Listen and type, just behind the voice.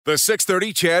The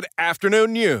 6:30 CHED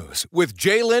Afternoon News with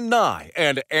Jaylen Nye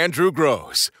and Andrew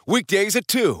Gross. Weekdays at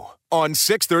 2 on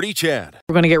 6:30 CHED.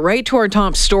 We're going to get right to our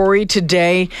top story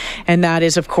today, and that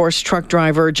is, of course, truck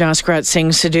driver Jaskrat Singh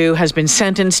Sidhu has been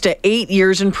sentenced to 8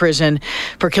 years in prison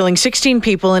for killing 16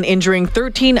 people and injuring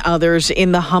 13 others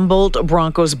in the Humboldt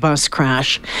Broncos bus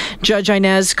crash. Judge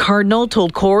Inez Cardinal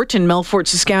told court in Melfort,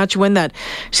 Saskatchewan that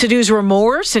Sidhu's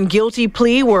remorse and guilty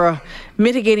plea were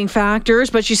mitigating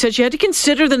factors, but she said she had to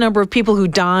consider the number of people who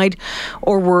died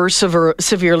or were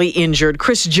severely injured.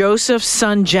 Chris Joseph's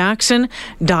son Jackson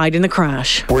died in the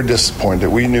crash. We're disappointed.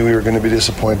 We knew we were going to be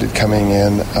disappointed coming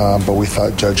in, but we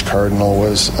thought Judge Cardinal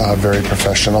was very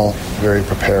professional, very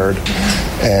prepared,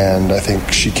 and I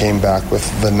think she came back with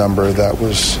the number that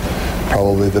was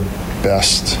probably the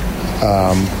best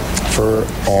for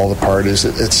all the parties.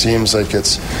 It seems like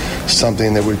it's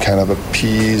something that would kind of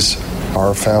appease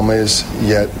our families,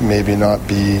 yet maybe not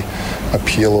be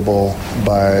appealable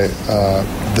by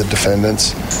the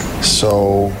defendants.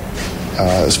 So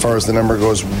as far as the number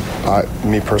goes,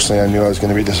 me personally, I knew I was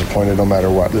going to be disappointed no matter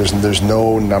what. There's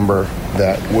no number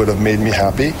that would have made me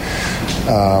happy,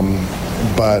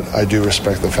 but I do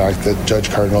respect the fact that Judge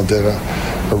Cardinal did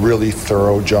a really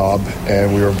thorough job,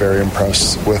 and we were very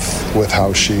impressed with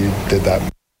how she did that.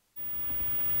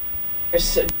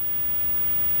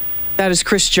 That is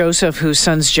Chris Joseph, whose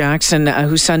son Jackson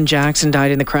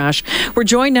died in the crash. We're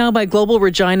joined now by Global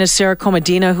Regina's Sarah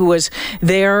Comadina, who was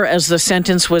there as the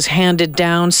sentence was handed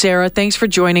down. Sarah, thanks for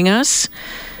joining us.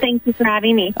 Thank you for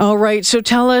having me. All right, so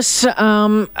tell us,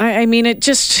 I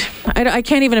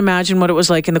can't even imagine what it was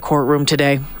like in the courtroom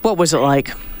today. What was it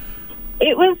like?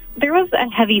 There was a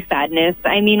heavy sadness.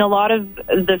 I mean, a lot of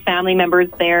the family members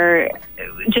there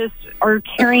just are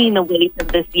carrying the weight of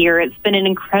this year. It's been an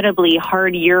incredibly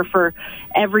hard year for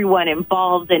everyone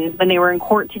involved, and when they were in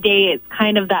court today, it's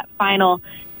kind of that final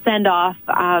send-off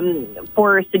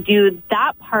for Sidhu.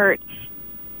 That part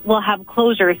will have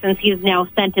closure since he's now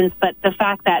sentenced, but the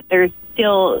fact that there's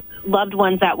still loved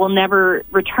ones that will never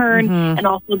return, and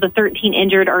also the 13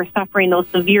 injured are suffering those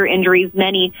severe injuries.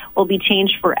 Many will be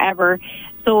changed forever.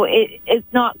 So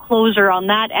it's not closure on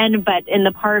that end, but in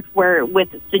the part where with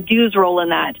Sidhu's role in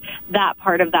that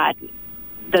part of that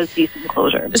does see some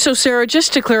closure. So, Sarah,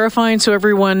 just to clarify, and so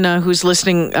everyone who's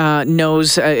listening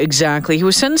knows exactly, he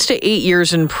was sentenced to 8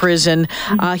 years in prison.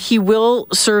 He will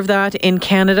serve that in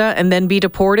Canada and then be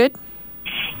deported?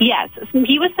 Yes. So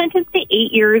he was sentenced to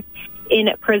 8 years in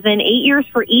prison, 8 years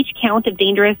for each count of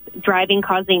dangerous driving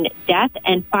causing death,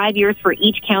 and 5 years for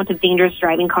each count of dangerous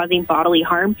driving causing bodily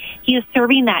harm. He is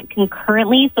serving that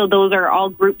concurrently, so those are all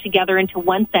grouped together into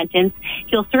one sentence.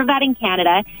 He'll serve that in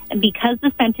Canada, and because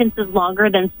the sentence is longer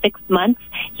than 6 months,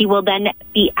 he will then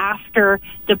be after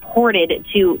deported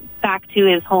back to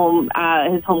his home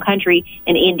country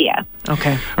in India.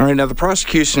 Okay. All right. Now, the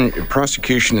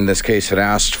prosecution in this case had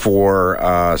asked for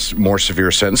more severe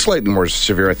sentence, slightly more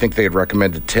severe. I think they had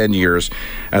recommended 10 years.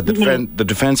 The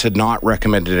defense had not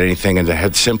recommended anything, and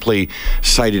had simply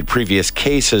cited previous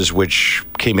cases, which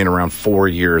came in around 4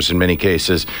 years in many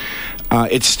cases.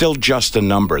 It's still just a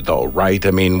number, though, right? I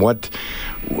mean,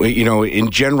 in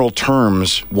general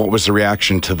terms, what was the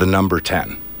reaction to the number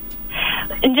 10?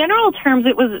 In general terms,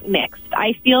 it was mixed.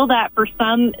 I feel that for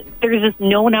some, there's just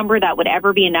no number that would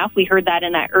ever be enough. We heard that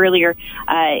in that earlier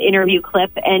interview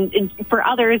clip. And for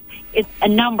others, it's a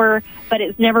number, but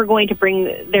it's never going to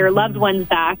bring their loved ones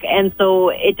back, and so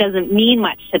it doesn't mean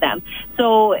much to them.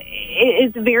 So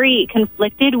it's very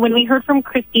conflicted. When we heard from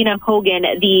Christina Hogan,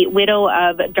 the widow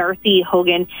of Darcy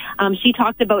Hogan, she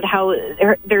talked about how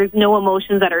there's no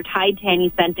emotions that are tied to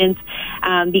any sentence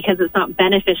because it's not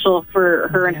beneficial for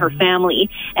her and her family,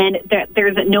 and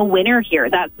there's no winner here.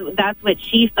 That's what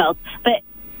she felt. But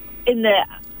in the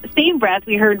same breath,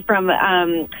 we heard from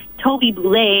Toby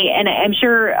Boulay, and I'm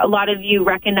sure a lot of you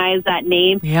recognize that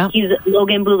name. Yeah. He's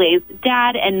Logan Boulay's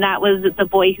dad, and that was the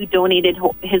boy who donated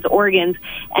his organs.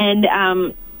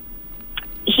 And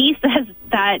he says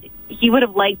that he would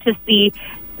have liked to see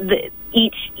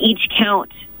each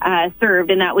count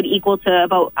served, and that would equal to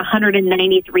about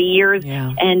 193 years.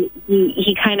 Yeah. And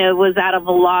he kind of was out of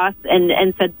a loss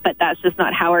and said, but that's just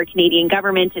not how our Canadian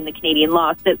government and the Canadian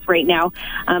law sits right now.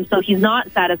 So he's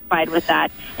not satisfied with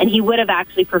that. And he would have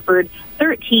actually preferred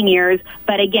 13 years,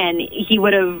 but again, he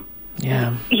would have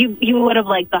he would have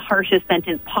liked the harshest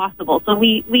sentence possible. So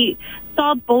we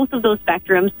saw both of those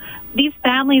spectrums. These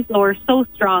families, though, are so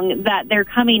strong that they're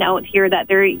coming out here, that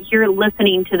they're here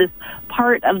listening to this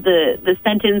part of the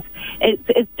sentence.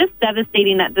 It's just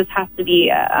devastating that this has to be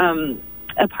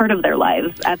a part of their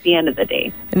lives at the end of the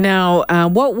day. Now,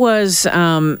 what was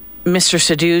Mr.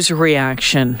 Sidhu's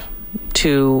reaction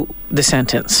to the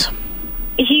sentence?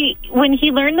 When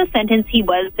he learned the sentence, he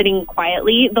was sitting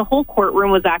quietly. The whole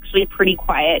courtroom was actually pretty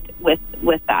quiet with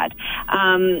that.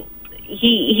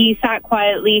 He sat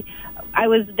quietly. I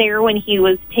was there when he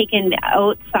was taken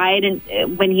outside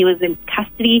and when he was in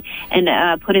custody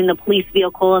and put in the police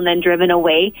vehicle and then driven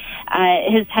away.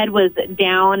 His head was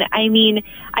down. I mean,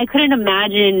 I couldn't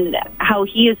imagine how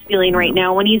he is feeling right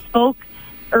now. When he spoke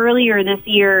earlier this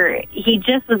year, he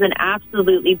just was an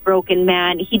absolutely broken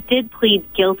man. He did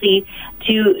plead guilty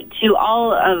to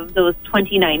all of those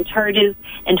 29 charges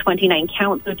and 29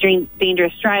 counts of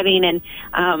dangerous driving,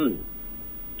 and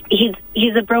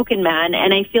he's a broken man,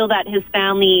 and I feel that his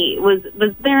family was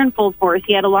there in full force.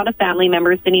 He had a lot of family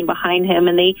members sitting behind him,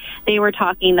 and they were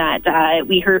talking that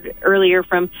we heard earlier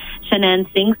from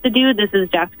Shanann Singh Sidhu. This is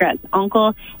Jaskrat's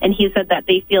uncle, and he said that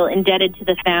they feel indebted to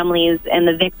the families and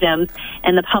the victims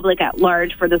and the public at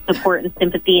large for the support and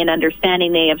sympathy and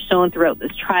understanding they have shown throughout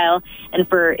this trial, and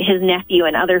for his nephew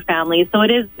and other families. So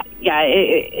it is,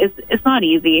 it's not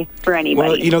easy for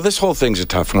anybody. Well, this whole thing's a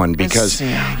tough one because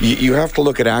you have to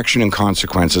look at action and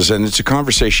consequences, and it's a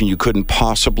conversation you couldn't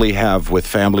possibly have with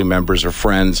family members or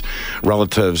friends,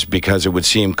 relatives, because it would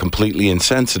seem completely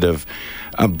insensitive.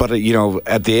 But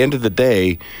at the end of the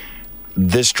day,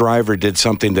 this driver did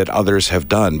something that others have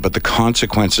done, but the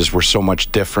consequences were so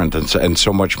much different and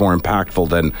so much more impactful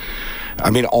than,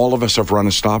 all of us have run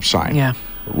a stop sign. Yeah.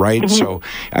 Right? Mm-hmm. So,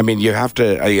 you have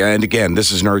to, and again,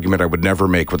 this is an argument I would never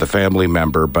make with a family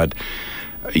member, but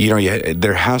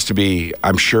there has to be,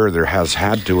 I'm sure there has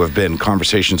had to have been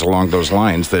conversations along those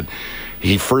lines that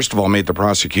he, first of all, made the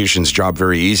prosecution's job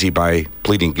very easy by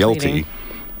pleading guilty.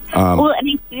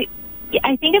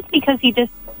 I think it's because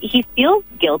he feels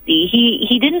guilty.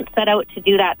 He didn't set out to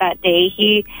do that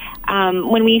day.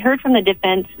 When we heard from the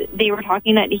defense, they were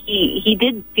talking that he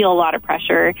did feel a lot of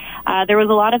pressure. There was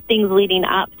a lot of things leading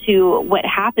up to what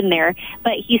happened there,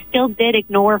 but he still did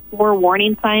ignore 4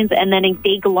 warning signs and then a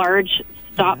big, large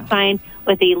stop sign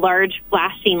with a large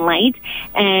flashing light,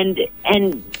 and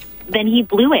then he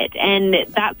blew it, and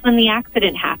that's when the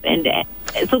accident happened.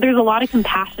 So there's a lot of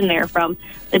compassion there from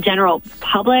the general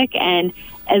public and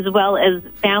as well as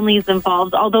families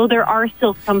involved, although there are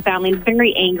still some families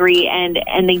very angry and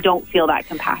they don't feel that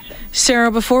compassion.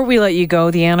 Sarah, before we let you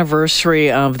go, the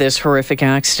anniversary of this horrific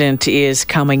accident is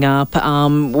coming up.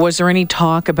 Was there any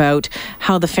talk about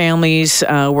how the families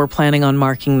were planning on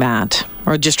marking that,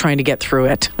 or just trying to get through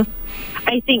it?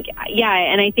 I think,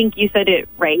 and I think you said it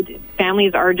right.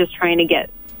 Families are just trying to get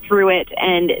through it,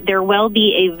 and there will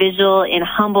be a vigil in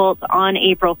Humboldt on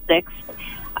April 6th.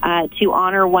 To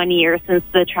honor 1 year since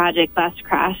the tragic bus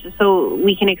crash. So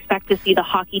we can expect to see the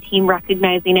hockey team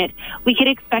recognizing it. We could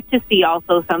expect to see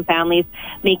also some families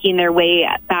making their way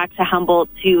back to Humboldt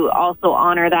to also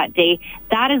honor that day.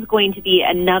 That is going to be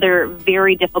another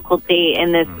very difficult day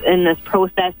in this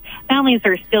process. Families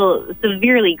are still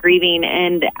severely grieving,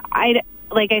 and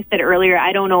like I said earlier,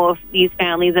 I don't know if these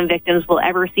families and victims will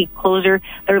ever seek closure.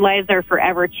 Their lives are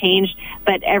forever changed,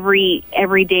 but every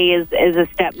day is a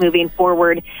step moving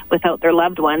forward without their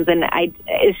loved ones, and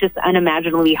it's just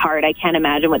unimaginably hard. I can't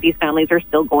imagine what these families are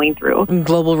still going through.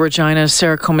 Global Regina's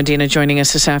Sarah Comedina joining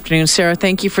us this afternoon. Sarah,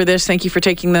 thank you for this. Thank you for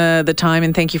taking the time,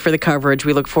 and thank you for the coverage.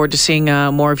 We look forward to seeing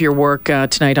more of your work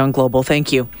tonight on Global.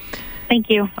 Thank you. Thank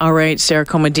you. All right, Sarah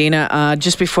Comedina.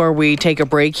 Just before we take a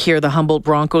break here, the Humboldt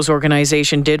Broncos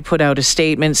organization did put out a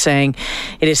statement saying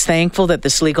it is thankful that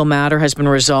this legal matter has been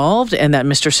resolved and that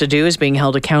Mr. Sidhu is being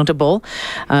held accountable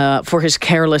for his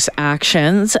careless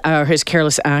actions.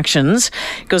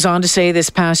 It goes on to say this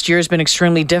past year has been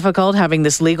extremely difficult. Having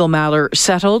this legal matter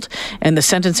settled and the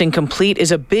sentencing complete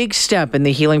is a big step in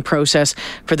the healing process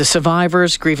for the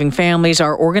survivors, grieving families,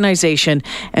 our organization,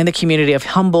 and the community of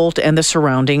Humboldt and the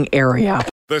surrounding area.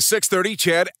 The 6:30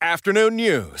 CHED Afternoon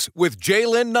News with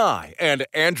Jaylyn Nye and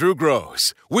Andrew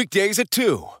Gross. Weekdays at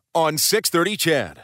 2 on 6:30 CHED.